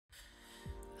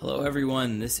Hello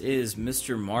everyone, this is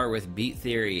Mr. Mar with Beat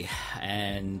Theory,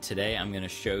 and today I'm going to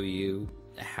show you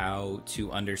how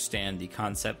to understand the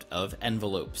concept of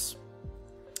envelopes.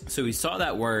 So we saw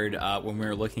that word when we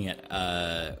were looking at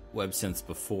WebSynths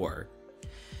before,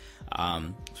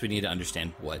 so we need to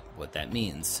understand what that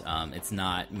means. It's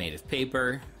not made of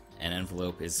paper. An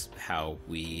envelope is how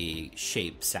we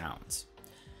shape sounds.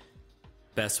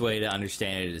 Best way to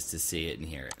understand it is to see it and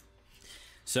hear it.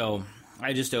 So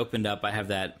I just opened up, I have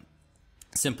that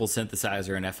simple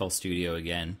synthesizer in FL Studio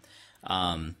again.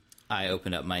 I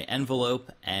opened up my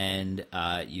envelope, and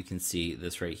you can see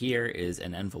this right here is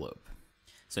an envelope.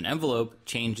 So an envelope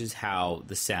changes how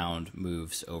the sound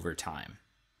moves over time.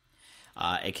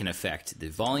 It can affect the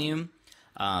volume.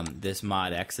 This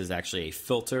Mod X is actually a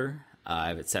filter. I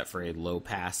have it set for a low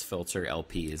pass filter.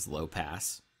 LP is low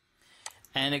pass.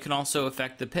 And it can also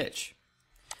affect the pitch.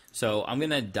 So I'm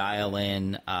going to dial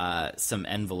in some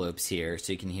envelopes here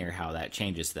so you can hear how that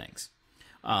changes things.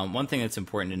 One thing that's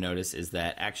important to notice is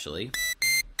that actually,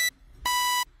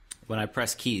 when I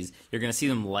press keys, you're going to see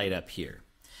them light up here.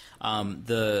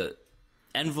 The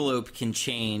envelope can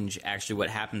change actually what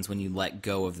happens when you let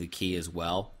go of the key as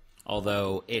well,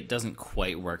 although it doesn't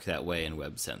quite work that way in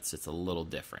WebSynths. It's a little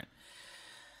different.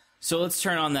 So let's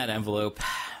turn on that envelope,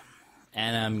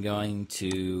 and I'm going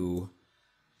to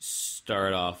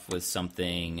start off with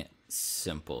something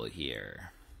simple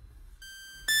here.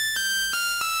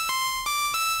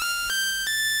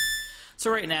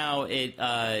 So right now it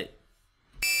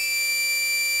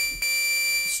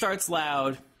starts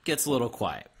loud, gets a little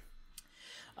quiet.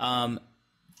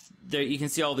 There you can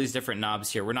see all these different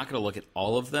knobs here. We're not going to look at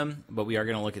all of them, but we are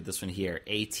going to look at this one here,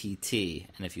 ATT.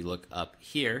 And if you look up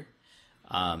here,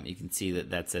 you can see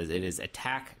that says it is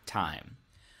attack time.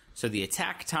 So the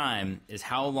attack time is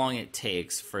how long it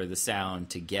takes for the sound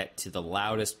to get to the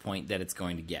loudest point that it's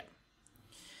going to get.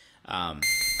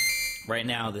 Right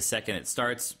now, the second it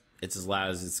starts, it's as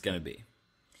loud as it's going to be.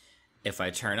 If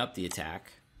I turn up the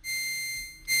attack,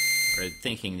 or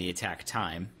thinking the attack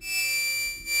time,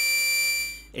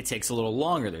 it takes a little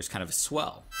longer. There's kind of a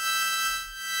swell.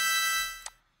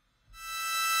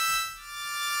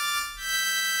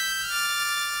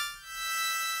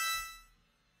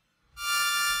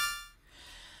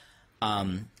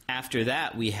 After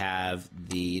that, we have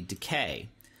the decay.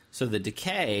 So the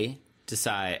decay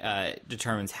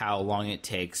determines how long it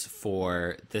takes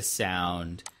for the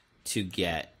sound to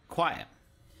get quiet.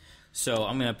 So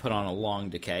I'm going to put on a long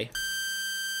decay.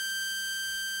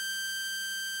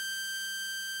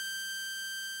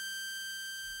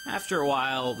 After a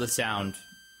while, the sound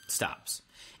stops.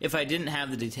 If I didn't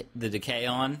have the decay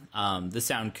on, the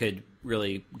sound could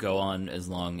really go on as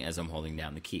long as I'm holding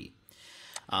down the key.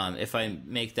 If I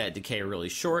make that decay really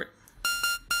short,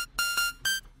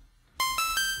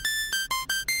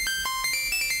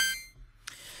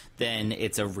 then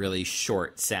it's a really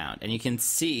short sound. And you can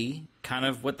see kind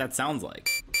of what that sounds like.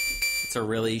 It's a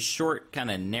really short,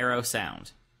 kind of narrow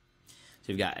sound. So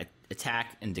you've got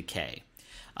attack and decay.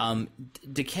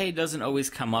 Decay doesn't always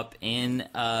come up in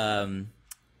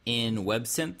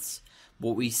WebSynths.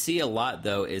 What we see a lot,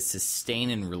 though, is sustain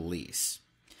and release.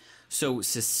 So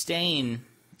sustain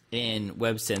in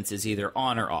WebSynths is either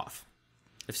on or off.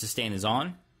 If sustain is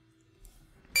on,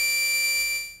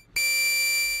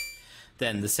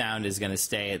 then the sound is going to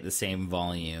stay at the same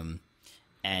volume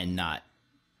and not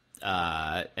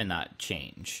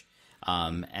change.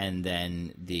 And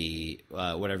then the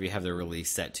whatever you have the release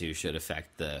set to should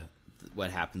affect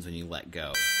what happens when you let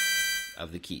go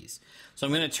of the keys. So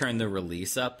I'm going to turn the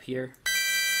release up here.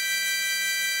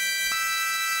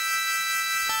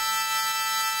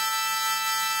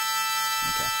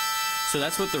 Okay. So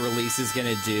that's what the release is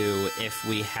going to do if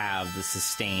we have the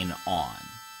sustain on.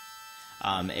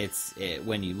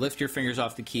 When you lift your fingers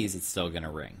off the keys, it's still going to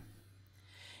ring.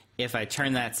 If I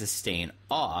turn that sustain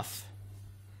off,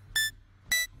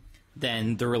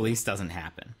 then the release doesn't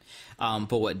happen.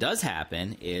 But what does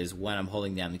happen is when I'm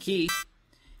holding down the key,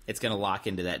 it's going to lock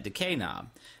into that decay knob.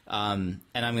 And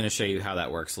I'm going to show you how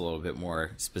that works a little bit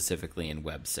more specifically in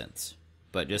WebSynths.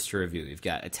 But just to review, we've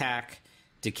got attack,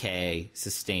 decay,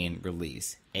 sustain,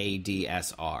 release,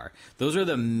 ADSR. Those are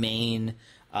the main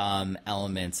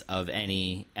elements of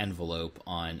any envelope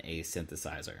on a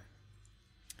synthesizer.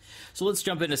 So let's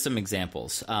jump into some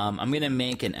examples. I'm going to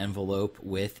make an envelope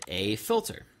with a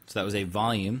filter. So that was a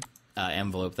volume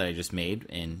envelope that I just made.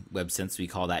 In WebSynths, we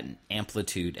call that an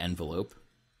amplitude envelope.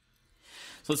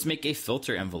 So let's make a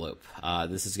filter envelope.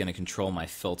 This is going to control my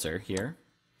filter here.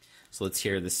 So let's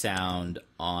hear the sound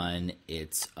on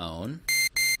its own.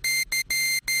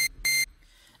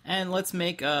 And let's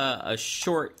make a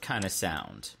short kind of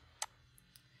sound.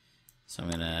 So I'm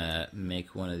going to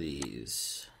make one of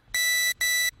these.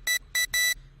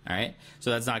 All right,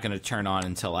 so that's not going to turn on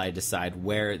until I decide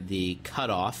where the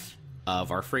cutoff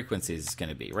of our frequencies is going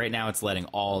to be. Right now it's letting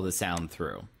all the sound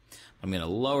through. I'm going to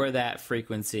lower that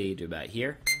frequency to about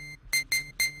here.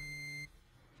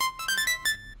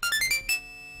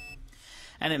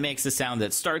 And it makes a sound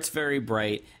that starts very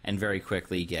bright and very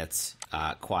quickly gets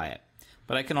quiet.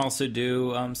 But I can also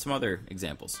do some other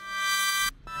examples.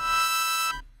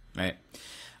 Right?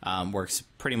 Works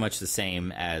pretty much the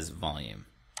same as volume.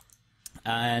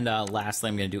 And lastly,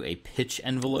 I'm going to do a pitch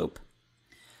envelope.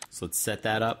 So let's set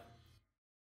that up.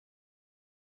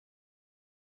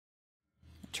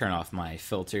 Turn off my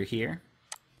filter here.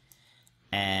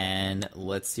 And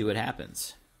let's see what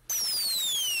happens.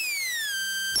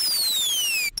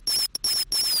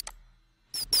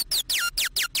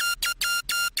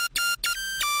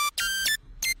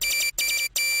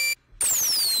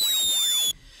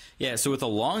 Yeah, so with a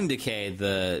long decay,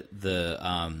 the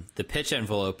pitch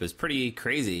envelope is pretty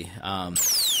crazy.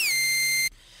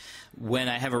 When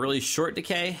I have a really short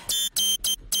decay,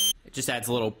 it just adds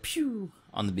a little pew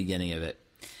on the beginning of it.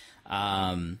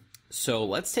 So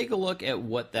let's take a look at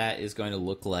what that is going to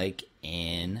look like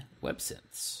in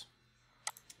WebSynths.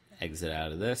 Exit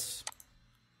out of this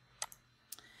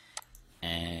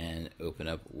and open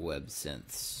up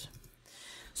WebSynths.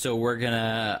 So we're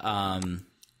gonna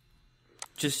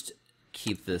just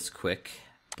keep this quick.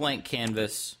 Blank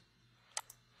canvas.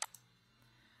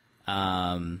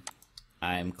 I'm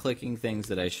clicking things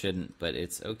that I shouldn't, but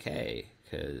it's okay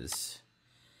because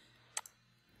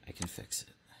I can fix it.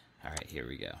 All right, here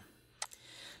we go.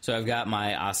 So I've got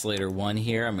my oscillator 1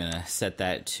 here. I'm going to set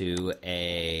that to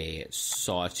a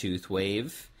sawtooth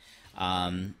wave.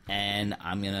 And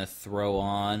I'm going to throw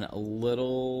on a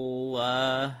little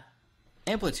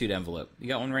amplitude envelope. You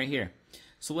got one right here.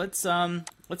 So let's see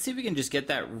if we can just get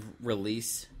that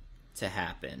release to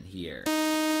happen here.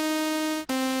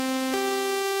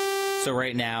 So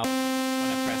right now, when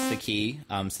I press the key,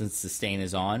 since sustain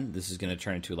is on, this is going to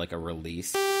turn into like a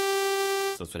release.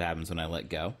 So that's what happens when I let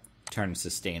go. Turn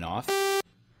sustain off.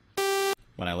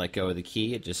 When I let go of the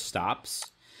key, it just stops.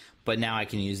 But now I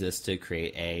can use this to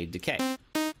create a decay.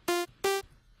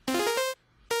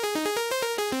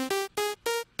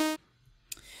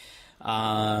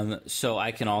 So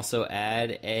I can also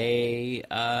add a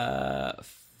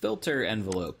filter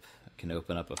envelope. I can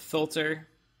open up a filter.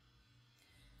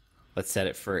 Let's set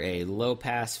it for a low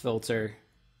pass filter.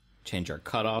 Change our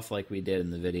cutoff like we did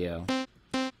in the video.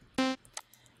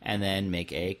 And then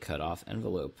make a cutoff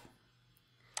envelope.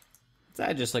 Let's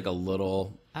add just like a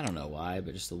little, I don't know why,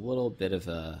 but just a little bit of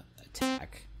a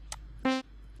attack.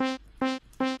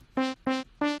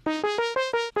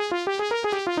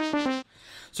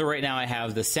 So right now I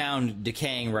have the sound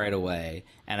decaying right away,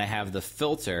 and I have the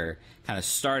filter kind of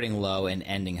starting low and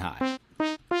ending high.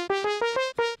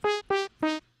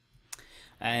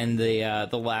 And the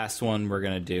last one we're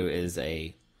going to do is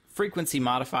a frequency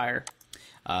modifier.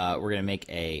 We're going to make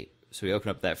so we open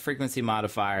up that frequency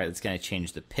modifier. That's going to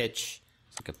change the pitch.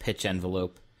 It's like a pitch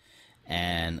envelope.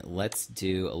 And let's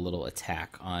do a little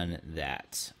attack on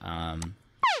that.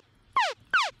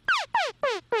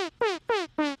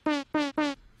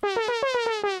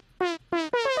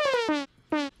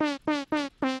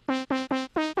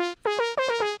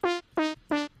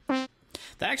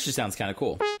 That actually sounds kind of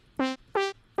cool.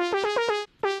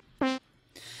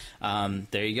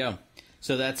 There you go.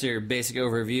 So that's your basic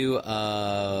overview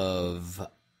of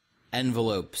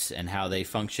envelopes and how they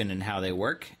function and how they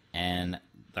work. And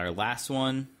our last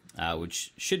one,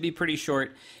 which should be pretty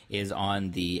short, is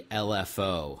on the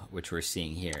LFO, which we're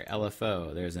seeing here.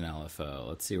 LFO, there's an LFO.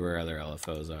 Let's see where other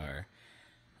LFOs are.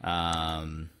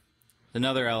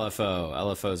 Another LFO.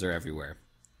 LFOs are everywhere.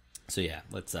 So yeah,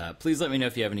 please let me know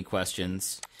if you have any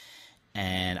questions,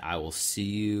 and I will see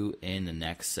you in the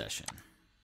next session.